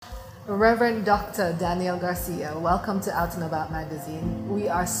Reverend Dr. Daniel Garcia, welcome to Out and About Magazine. We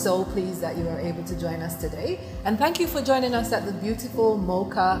are so pleased that you are able to join us today. And thank you for joining us at the beautiful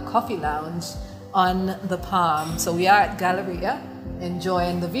Mocha Coffee Lounge on the Palm. So we are at Galleria,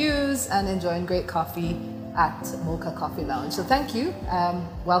 enjoying the views and enjoying great coffee at Mocha Coffee Lounge. So thank you.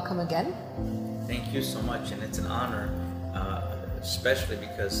 Welcome again. Thank you so much, and it's an honor, especially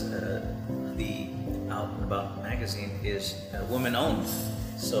because the Out and About magazine is women-owned.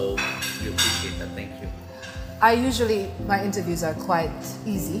 So we appreciate that. Thank you. My interviews are quite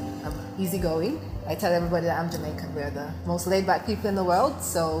easy. I'm easygoing. I tell everybody that I'm Jamaican. We're the most laid-back people in the world.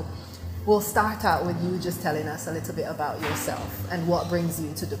 So we'll start out with you just telling us a little bit about yourself and what brings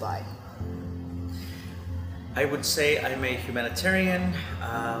you to Dubai. I would say I'm a humanitarian.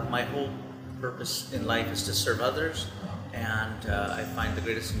 My whole purpose in life is to serve others, and I find the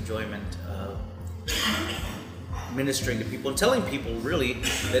greatest enjoyment ministering to people and telling people really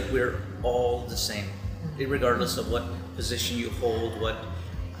that we're all the same, regardless of what position you hold, what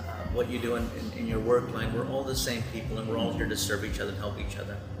you do in your work line. We're all the same people, and we're all here to serve each other and help each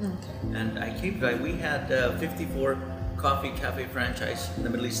other. Okay. And I came to, we had 54 coffee cafe franchise in the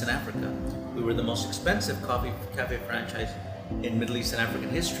Middle East and Africa. We were the most expensive coffee cafe franchise in Middle East and African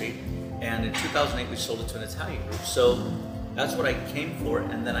history, and in 2008 we sold it to an Italian group. So that's what I came for,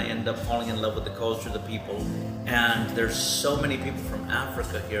 and then I ended up falling in love with the culture, the people, and there's so many people from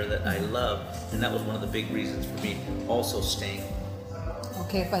Africa here that I love, and that was one of the big reasons for me also staying.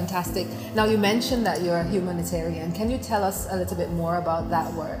 Okay, fantastic. Now you mentioned that you're a humanitarian. Can you tell us a little bit more about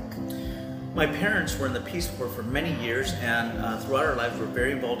that work? My parents were in the Peace Corps for many years, and throughout our lives we're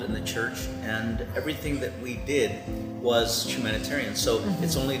very involved in the church, and everything that we did was humanitarian. So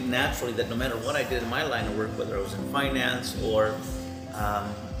it's only naturally that no matter what I did in my line of work, whether I was in finance or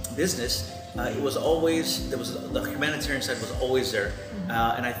business, it was always, the humanitarian side was always there.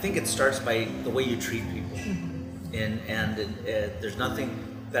 And I think it starts by the way you treat people. And there's nothing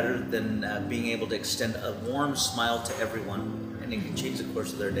better than being able to extend a warm smile to everyone, and it can change the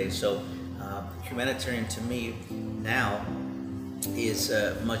course of their day. So humanitarian to me now is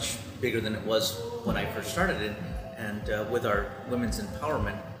much bigger than it was when I first started it, and with our women's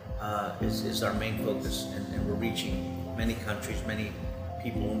empowerment is our main focus, and we're reaching many countries, many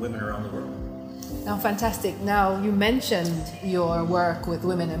people and women around the world. Now, fantastic. Now, you mentioned your work with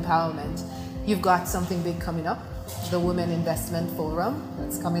women empowerment. You've got something big coming up, the Women Investment Forum,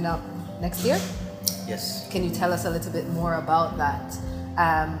 that's coming up next year. Yes. Can you tell us a little bit more about that?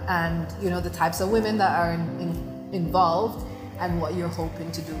 And the types of women that are involved and what you're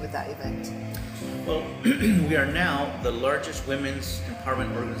hoping to do with that event. Well, we are now the largest women's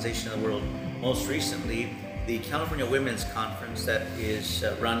empowerment organization in the world. Most recently, the California Women's Conference that is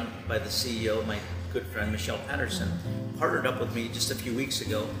run by the CEO, my good friend Michelle Patterson, partnered up with me just a few weeks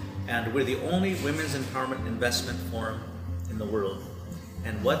ago, and we're the only women's empowerment investment forum in the world.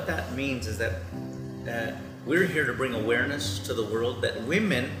 And what that means is that we're here to bring awareness to the world that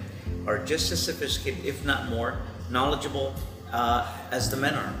women are just as sophisticated, if not more, knowledgeable as the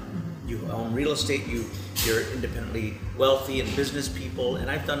men are. You own real estate, you're independently wealthy and business people,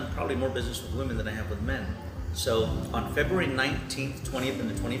 and I've done probably more business with women than I have with men. So on February 19th, 20th, and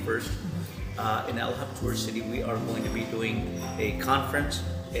the 21st in Al Habtoor City, we are going to be doing a conference,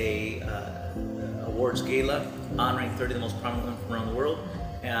 a awards gala honoring 30 of the most prominent women from around the world.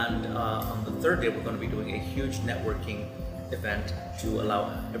 And on the third day, we're going to be doing a huge networking event to allow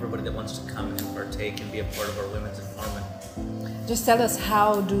everybody that wants to come and partake and be a part of our women's empowerment. Just tell us,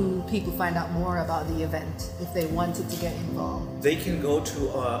 how do people find out more about the event if they wanted to get involved? They can go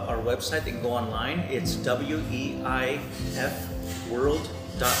to our website, they can go online. It's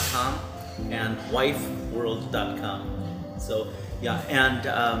weifworld.com and wifeworld.com. So yeah, and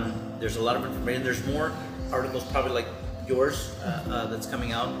there's a lot of information. There's more articles probably like yours that's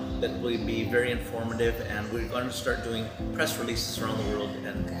coming out that will be very informative, and we're going to start doing press releases around the world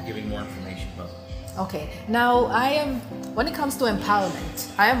and giving more information about it. Okay, now when it comes to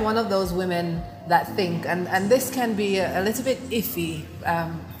empowerment, I am one of those women that think, and this can be a little bit iffy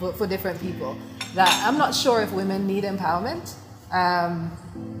for different people, that I'm not sure if women need empowerment.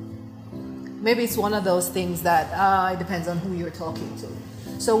 Maybe it's one of those things that it depends on who you're talking to.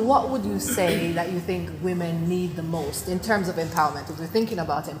 So what would you say that you think women need the most in terms of empowerment? If we're thinking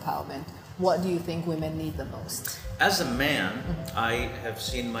about empowerment, what do you think women need the most? As a man, I have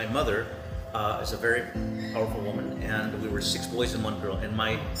seen my mother as a very powerful woman, and we were 6 boys and 1 girl. And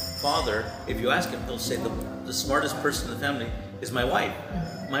my father, if you ask him, he'll say the smartest person in the family is my wife,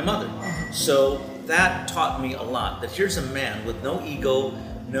 my mother. So that taught me a lot, that here's a man with no ego,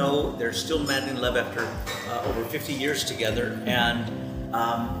 they're still madly in love after over 50 years together, and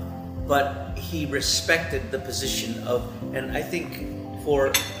but he respected the position of, and I think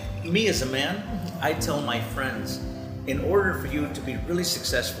for me as a man, I tell my friends, in order for you to be really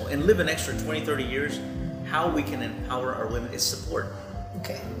successful and live an extra 20, 30 years, how we can empower our women is support.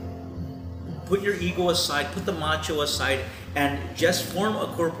 Okay. Put your ego aside, put the macho aside, and just form a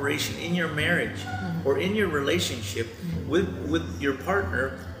corporation in your marriage or in your relationship with your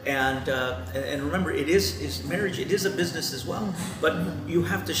partner. And remember, it is marriage. It is a business as well, but you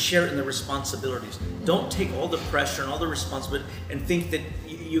have to share in the responsibilities. Don't take all the pressure and all the responsibility and think that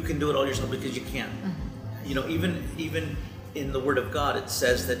you can do it all yourself, because you can't. You know, even in the Word of God, it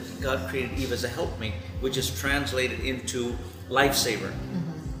says that God created Eve as a helpmate, which is translated into lifesaver.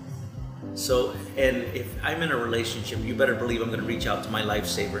 So, and if I'm in a relationship, you better believe I'm going to reach out to my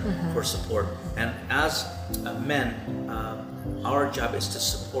lifesaver for support. And as men, our job is to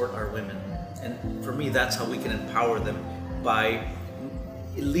support our women. And for me, that's how we can empower them, by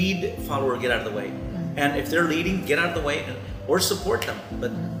lead, follower, get out of the way. And if they're leading, get out of the way, or support them.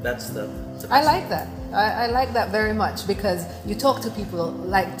 But that's the I like that. I like that very much, because you talk to people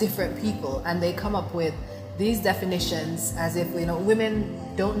like different people, and they come up with these definitions as if, you know, women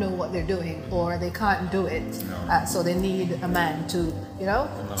don't know what they're doing, or they can't do it. So they need a man to, you know,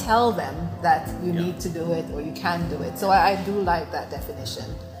 tell them that you need to do it or you can do it. So I do like that definition.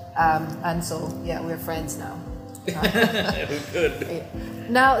 And so, yeah, we're friends now. Good.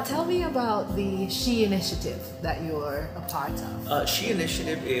 Now, tell me about the She Initiative that you're a part of. She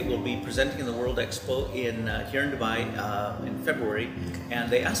Initiative, it will be presenting in the World Expo here in Dubai in February, and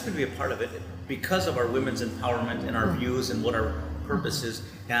they asked me to be a part of it because of our women's empowerment and our views and what our purpose is.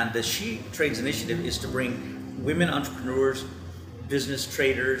 And the She Trades Initiative is to bring women entrepreneurs, business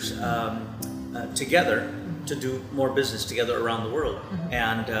traders together to do more business together around the world.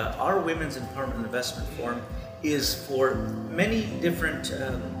 And our Women's Empowerment Investment Forum is for many different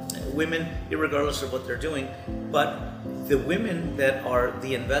women, irregardless of what they're doing. But the women that are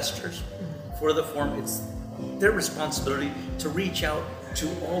the investors for the forum, it's their responsibility to reach out to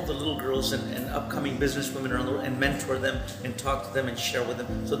all the little girls and upcoming business women around the world and mentor them and talk to them and share with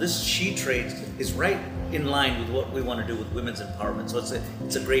them. So this She Trades is right in line with what we want to do with women's empowerment. So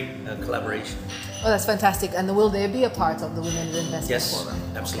it's a great collaboration. Oh, that's fantastic. And will they be a part of the Women's Investment Forum?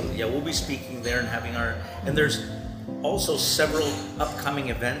 Yes, absolutely. Yeah, we'll be speaking there and having and there's also several upcoming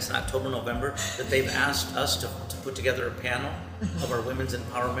events in October, November that they've asked us to put together a panel of our Women's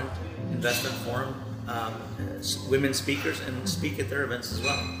Empowerment Investment Forum women speakers, and speak at their events as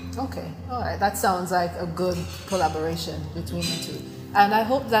well. Okay, all right. That sounds like a good collaboration between the two. And I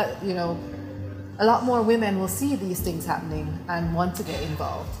hope that, you know, a lot more women will see these things happening and want to get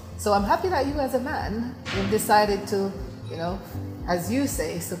involved. So I'm happy that you as a man have decided to, you know, as you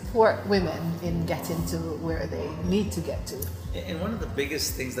say, support women in getting to where they need to get to. And one of the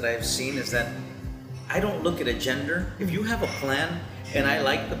biggest things that I've seen is that I don't look at a gender. If you have a plan and I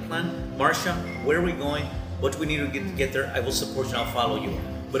like the plan, Marsha, where are we going? What do we need to get there? I will support you and I'll follow you.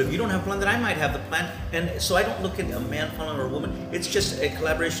 But if you don't have a plan, then I might have the plan. And so I don't look at a man following or a woman. It's just a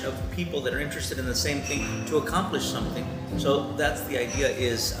collaboration of people that are interested in the same thing to accomplish something. So that's the idea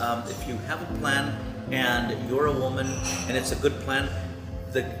is if you have a plan and you're a woman and it's a good plan,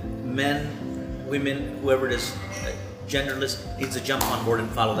 the men, women, whoever it is, genderless, needs to jump on board and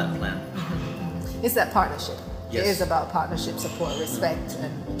follow that plan. It's that partnership. Yes. It is about partnership, support, respect,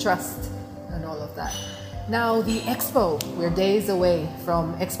 and trust, and all of that. Now, the Expo, we're days away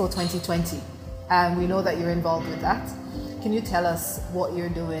from Expo 2020, and we know that you're involved with that. Can you tell us what you're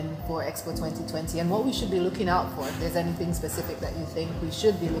doing for Expo 2020 and what we should be looking out for? If there's anything specific that you think we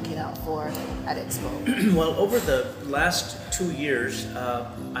should be looking out for at Expo? Well, over the last 2 years,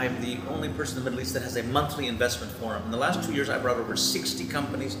 I'm the only person in the Middle East that has a monthly investment forum. In the last 2 years, I brought over 60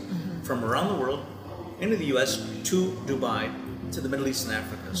 companies from around the world into the US to Dubai, to the Middle East and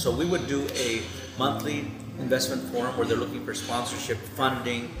Africa. So we would do a monthly investment forum where they're looking for sponsorship,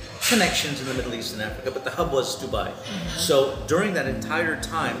 funding, connections in the Middle East and Africa, but the hub was Dubai. So during that entire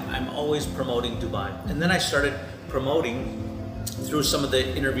time, I'm always promoting Dubai. And then I started promoting through some of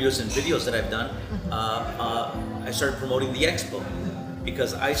the interviews and videos that I've done, I started promoting the Expo.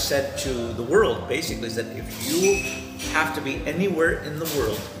 Because I said to the world, basically, that if you have to be anywhere in the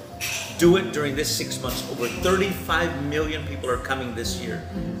world, do it during this 6 months. Over 35 million people are coming this year,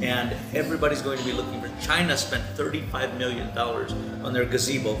 and everybody's going to be looking for. China spent $35 million on their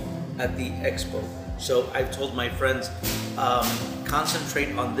gazebo at the Expo. So I've told my friends,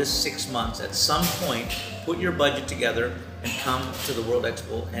 concentrate on this 6 months. At some point, put your budget together and come to the World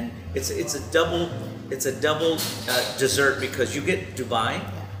Expo. And it's a double dessert, because you get Dubai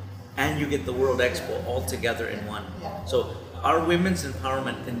and you get the World Expo all together in one. So our Women's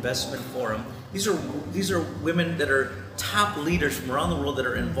Empowerment Investment Forum, these are women that are top leaders from around the world that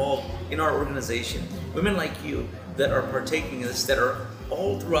are involved in our organization. Women like you that are partaking in this, that are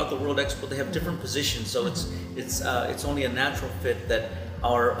all throughout the World Expo. They have different positions, so it's only a natural fit that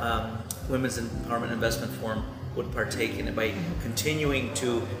our Women's Empowerment Investment Forum would partake in it by continuing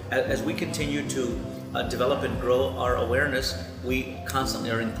to, as we continue to develop and grow our awareness, we constantly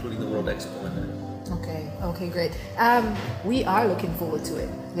are including the World Expo in that. Okay, great. We are looking forward to it.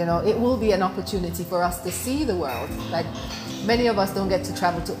 You know, it will be an opportunity for us to see the world. Like, many of us don't get to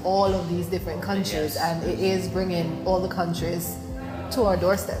travel to all of these different countries, and it is bringing all the countries to our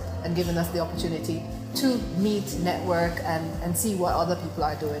doorstep and giving us the opportunity to meet, network, and see what other people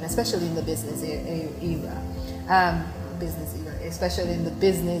are doing, especially in the business era. Especially in the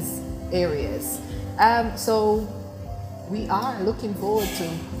business areas. So we are looking forward to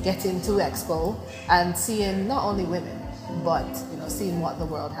getting to Expo and seeing not only women, but seeing what the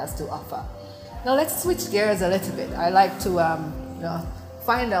world has to offer. Now let's switch gears a little bit. I like to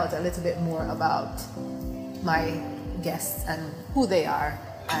find out a little bit more about my guests and who they are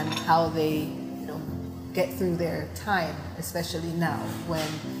and how they get through their time, especially now when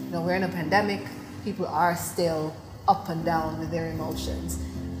we're in a pandemic. People are still up and down with their emotions.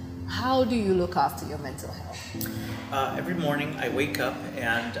 How do you look after your mental health? Every morning I wake up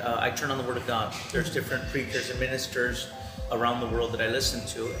and I turn on the Word of God. There's different preachers and ministers around the world that I listen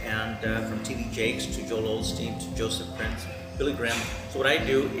to, and from T.D. Jakes to Joel Osteen to Joseph Prince, Billy Graham. So what I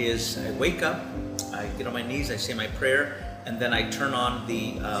do is I wake up, I get on my knees, I say my prayer, and then I turn on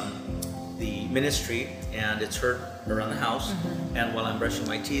the ministry, and it's heard around the house. And while I'm brushing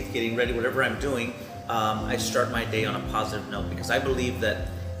my teeth, getting ready, whatever I'm doing, I start my day on a positive note, because I believe that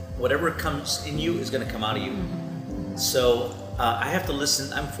whatever comes in you is going to come out of you. So I have to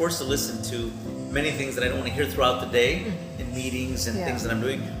listen. I'm forced to listen to many things that I don't want to hear throughout the day in meetings and things that I'm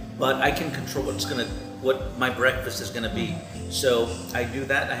doing, but I can control what my breakfast is going to be. So I do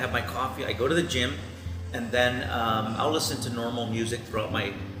that. I have my coffee. I go to the gym, and then I'll listen to normal music throughout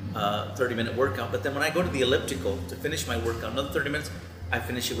my 30-minute workout. But then when I go to the elliptical to finish my workout, another 30 minutes, I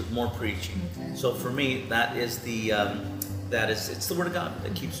finish it with more preaching. So for me, that is it's the Word of God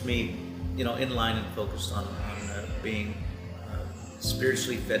that keeps me, in line and focused on being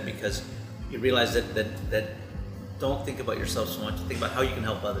spiritually fed, because you realize that don't think about yourself so much. Think about how you can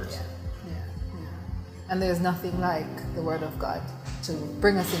help others. Yeah. And there's nothing like the Word of God to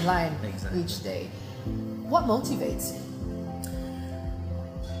bring us in line each day. What motivates you?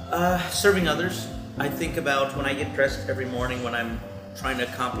 Serving others. I think about when I get dressed every morning, when I'm trying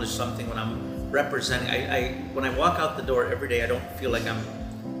to accomplish something, when I'm representing. When I walk out the door every day, I don't feel like I'm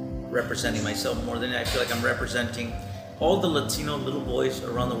representing myself more than I feel like I'm representing all the Latino little boys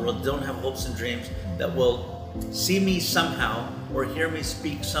around the world that don't have hopes and dreams, that will see me somehow or hear me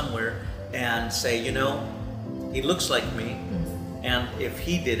speak somewhere and say, he looks like me, and if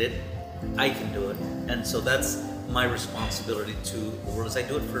he did it, I can do it. And so that's my responsibility to the world, as I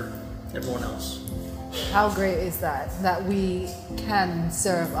do it for everyone else. How great is that we can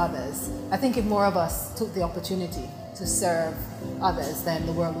serve others? I think if more of us took the opportunity to serve others, then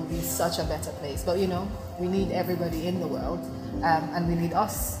the world would be such a better place. But we need everybody in the world, and we need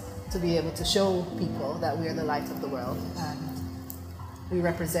us to be able to show people that we're the light of the world and we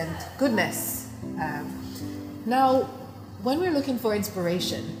represent goodness. Now, when we're looking for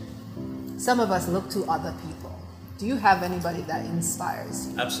inspiration, some of us look to other people. Do you have anybody that inspires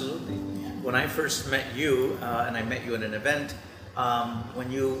you? Absolutely. When I first met you, and I met you at an event,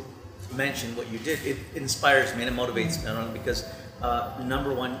 when you mentioned what you did, it inspires me and it motivates me, because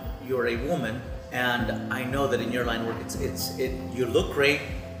number one, you're a woman, and I know that in your line of work, you look great,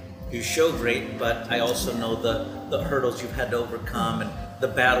 you show great, but I also know the hurdles you've had to overcome and the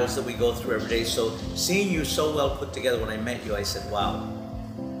battles that we go through every day. So seeing you so well put together, when I met you, I said, wow,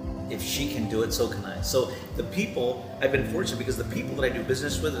 if she can do it, so can I. So the people, I've been fortunate, because the people that I do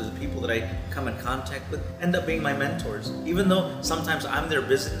business with, or the people that I come in contact with, end up being my mentors. Even though sometimes I'm their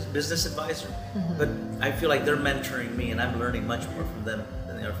business advisor, but I feel like they're mentoring me, and I'm learning much more from them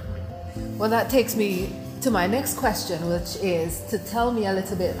than they are from me. Well, that takes me to my next question, which is to tell me a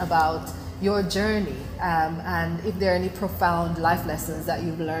little bit about your journey, and if there are any profound life lessons that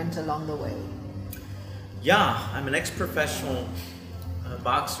you've learned along the way. Yeah, I'm an ex-professional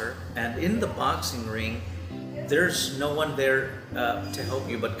boxer, and in the boxing ring, there's no one there to help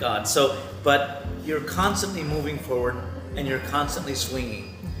you but God. But you're constantly moving forward, and you're constantly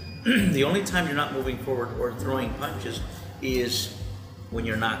swinging. The only time you're not moving forward or throwing punches is when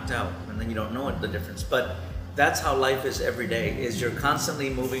you're knocked out, and then you don't know the difference. But that's how life is every day, is you're constantly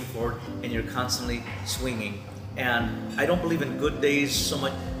moving forward and you're constantly swinging. And I don't believe in good days so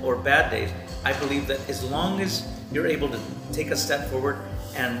much or bad days. I believe that as long as you're able to take a step forward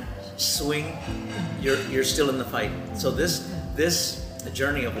and swing, you're still in the fight. So this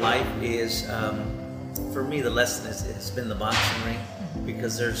journey of life is, for me, the lesson has been the boxing ring,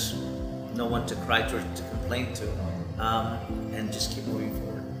 because there's no one to cry to or to complain to, and just keep moving forward.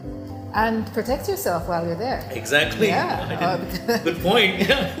 And protect yourself while you're there. Exactly. Yeah. Good point.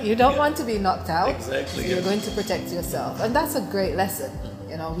 You don't want to be knocked out. Exactly. So you're going to protect yourself. And that's a great lesson.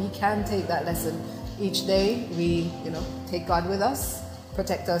 You know, we can take that lesson each day. We, take God with us,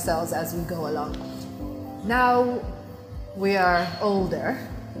 protect ourselves as we go along. Now we are older,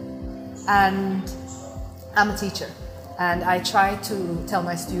 and I'm a teacher. And I try to tell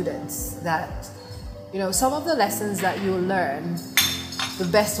my students that, some of the lessons that you learn, the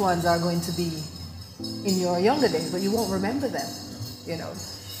best ones are going to be in your younger days, but you won't remember them,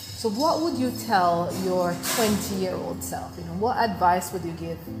 So what would you tell your 20-year-old self? What advice would you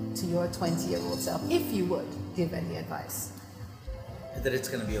give to your 20-year-old self, if you would give any advice? That it's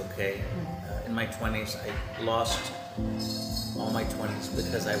going to be okay. In my 20s, I lost all my 20s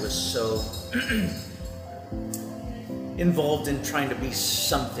because I was so involved in trying to be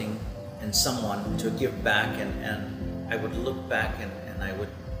something and someone to give back, and I would look back and I would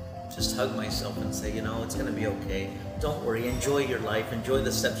just hug myself and say, it's going to be okay. Don't worry. Enjoy your life. Enjoy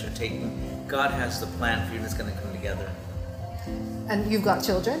the steps you're taking. God has the plan for you, and it's going to come together. And you've got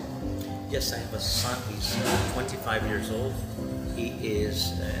children? Yes, I have a son. He's 25 years old. He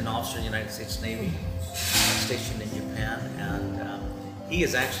is an officer in the United States Navy, stationed in Japan, and he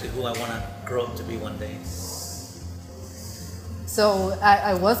is actually who I want to grow up to be one day. So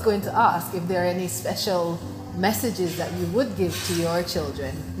I was going to ask if there are any special messages that you would give to your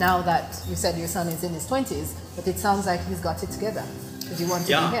children, now that you said your son is in his 20s, but it sounds like he's got it together, because you want to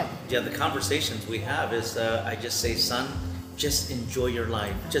be him. Yeah, the conversations we have is, I just say, son, just enjoy your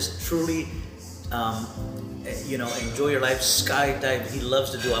life. Just truly, enjoy your life. Skydive. He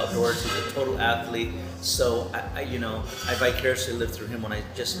loves to do outdoors. He's a total athlete. So, I vicariously live through him when I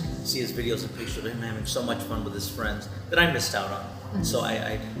just see his videos and pictures of him having so much fun with his friends that I missed out on. Mm-hmm. So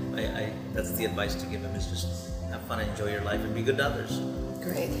I that's the advice to give him, is just have fun, enjoy your life, and be good to others.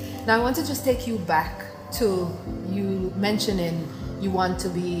 Great. Now I want to just take you back to you mentioning you want to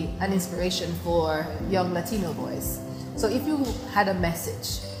be an inspiration for young Latino boys. So if you had a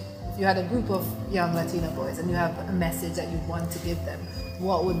message, if you had a group of young Latino boys and you have a message that you want to give them,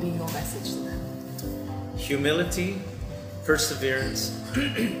 what would be your message to them? Humility, perseverance,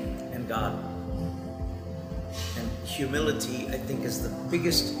 and God. And humility, I think, is the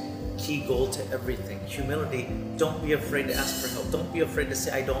biggest key goal to everything. Humility. Don't be afraid to ask for help. Don't be afraid to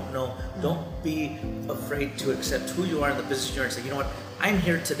say, I don't know. Don't be afraid to accept who you are in the position you're in, and say, you know what, I'm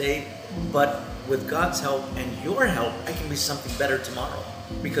here today, but with God's help and your help, I can be something better tomorrow.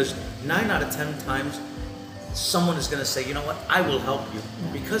 Because 9 out of 10 times, someone is going to say, you know what, I will help you.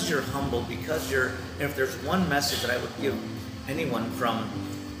 Because you're humble, because you're, and if there's one message that I would give anyone, from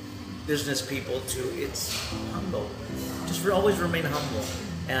business people to, it's humble. Just always remain humble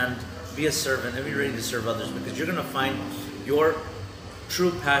and be a servant and be ready to serve others, because you're going to find your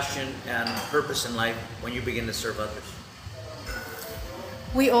true passion and purpose in life when you begin to serve others.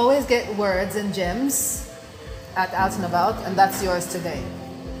 We always get words and gems at Out and About, and that's yours today.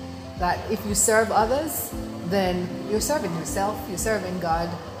 That if you serve others, then you're serving yourself, you're serving God,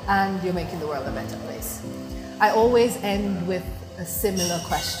 and you're making the world a better place. I always end with a similar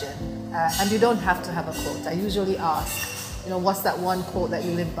question, and you don't have to have a quote. I usually ask, what's that one quote that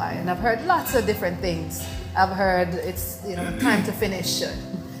you live by? And I've heard lots of different things. I've heard it's, time to finish.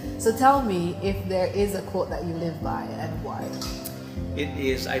 So tell me if there is a quote that you live by and why. It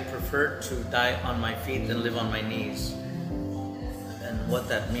is, I prefer to die on my feet than live on my knees. And what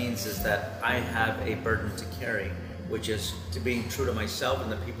that means is that I have a burden to carry, which is to being true to myself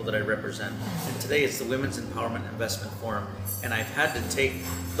and the people that I represent. And today it's the Women's Empowerment Investment Forum. And I've had to take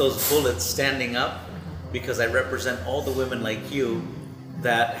those bullets standing up because I represent all the women like you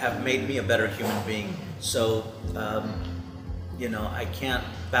that have made me a better human being. So, I can't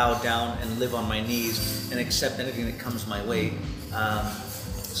bow down and live on my knees and accept anything that comes my way.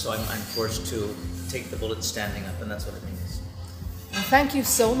 So I'm forced to take the bullet standing up, and that's what it means. Well, thank you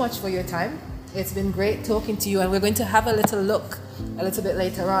so much for your time. It's been great talking to you, and we're going to have a little look a little bit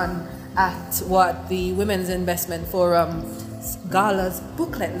later on at what the Women's Investment Forum Gala's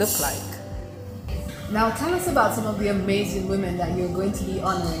booklet look like. Now tell us about some of the amazing women that you're going to be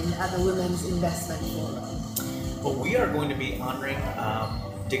honoring at the Women's Investment Forum. Well, we are going to be honoring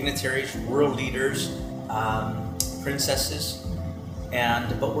dignitaries, world leaders, princesses,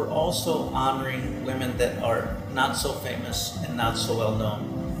 but we're also honoring women that are not so famous and not so well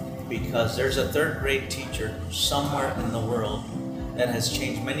known, because there's a third grade teacher somewhere in the world that has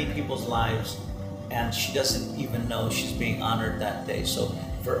changed many people's lives, and she doesn't even know she's being honored that day. So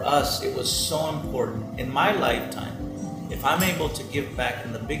for us, it was so important in my lifetime. If I'm able to give back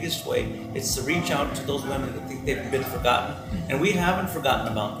in the biggest way, it's to reach out to those women that think they've been forgotten, and we haven't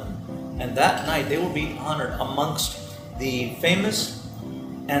forgotten about them. And that night, they will be honored amongst the famous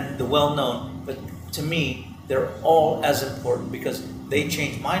and the well-known. But to me, they're all as important because they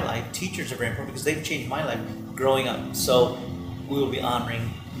changed my life. Teachers are very important because they've changed my life growing up. So we will be honoring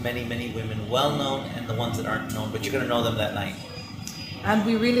many, many women, well-known and the ones that aren't known, but you're going to know them that night. And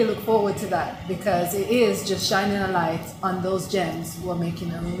we really look forward to that because it is just shining a light on those gems who are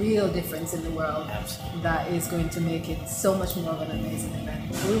making a real difference in the world. Absolutely. That is going to make it so much more of an amazing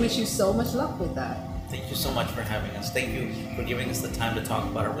event. We wish you so much luck with that. Thank you so much for having us. Thank you for giving us the time to talk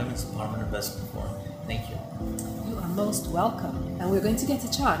about our Women's Empowerment Investment Forum. Thank you. You are most welcome. And we're going to get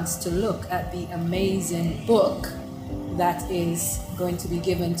a chance to look at the amazing book that is going to be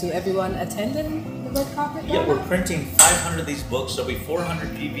given to everyone attending the red carpet. Yeah, we're printing 500 of these books. There'll be 400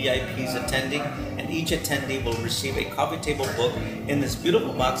 VVIPs attending, and each attendee will receive a coffee table book in this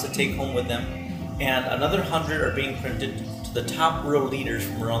beautiful box to take home with them. And another 100 are being printed to the top world leaders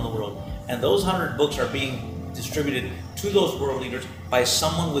from around the world. And those 100 books are being distributed to those world leaders by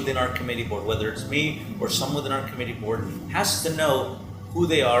someone within our committee board, whether it's me or someone within our committee board has to know who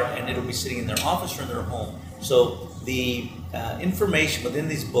they are, and it'll be sitting in their office or in their home. So the information within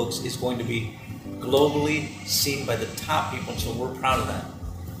these books is going to be globally seen by the top people, so we're proud of that.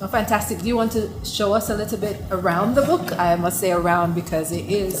 Oh, fantastic. Do you want to show us a little bit around the book? I must say around because it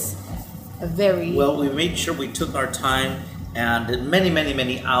is a very... Well, we made sure we took our time and did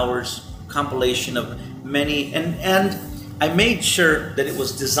many hours compilation of many, and I made sure that it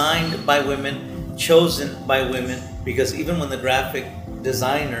was designed by women, chosen by women, because even when the graphic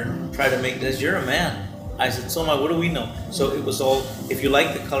designer tried to make this, you're a man. I said, so what do we know? So it was all, if you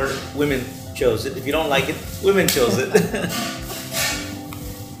like the color, women chose it. If you don't like it, women chose it.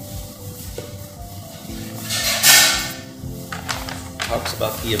 Talks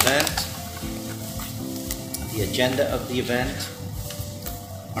about the event, the agenda of the event,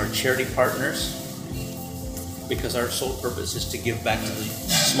 our charity partners, because our sole purpose is to give back to the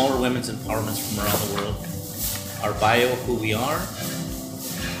smaller women's empowerments from around the world. Our bio, who we are.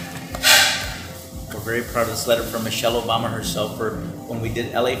 We're very proud of this letter from Michelle Obama herself for when we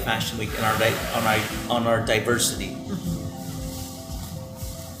did LA Fashion Week and on our diversity.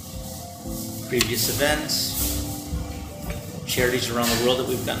 Previous events, charities around the world that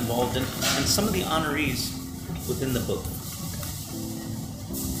we've got involved in, and some of the honorees within the book.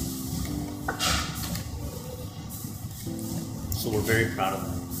 So we're very proud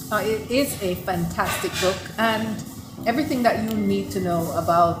of that. It is a fantastic book, and everything that you need to know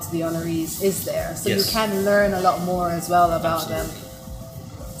about the honorees is there. So Yes. you can learn a lot more as well about them.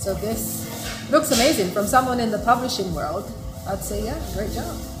 So this looks amazing. From someone in the publishing world, I'd say, yeah, great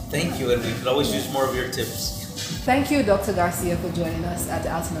job. Thank you, and we could always use more of your tips. Thank you, Dr. Garcia, for joining us at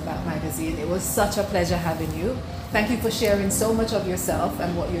Out and About magazine. It was such a pleasure having you. Thank you for sharing so much of yourself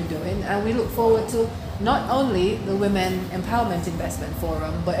and what you're doing. And we look forward to not only the Women Empowerment Investment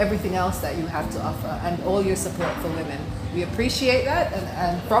Forum, but everything else that you have to offer and all your support for women. We appreciate that.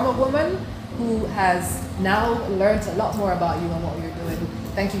 And from a woman who has now learned a lot more about you and what you're doing,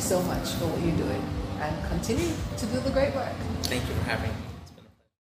 thank you so much for what you're doing. And continue to do the great work. Thank you for having me.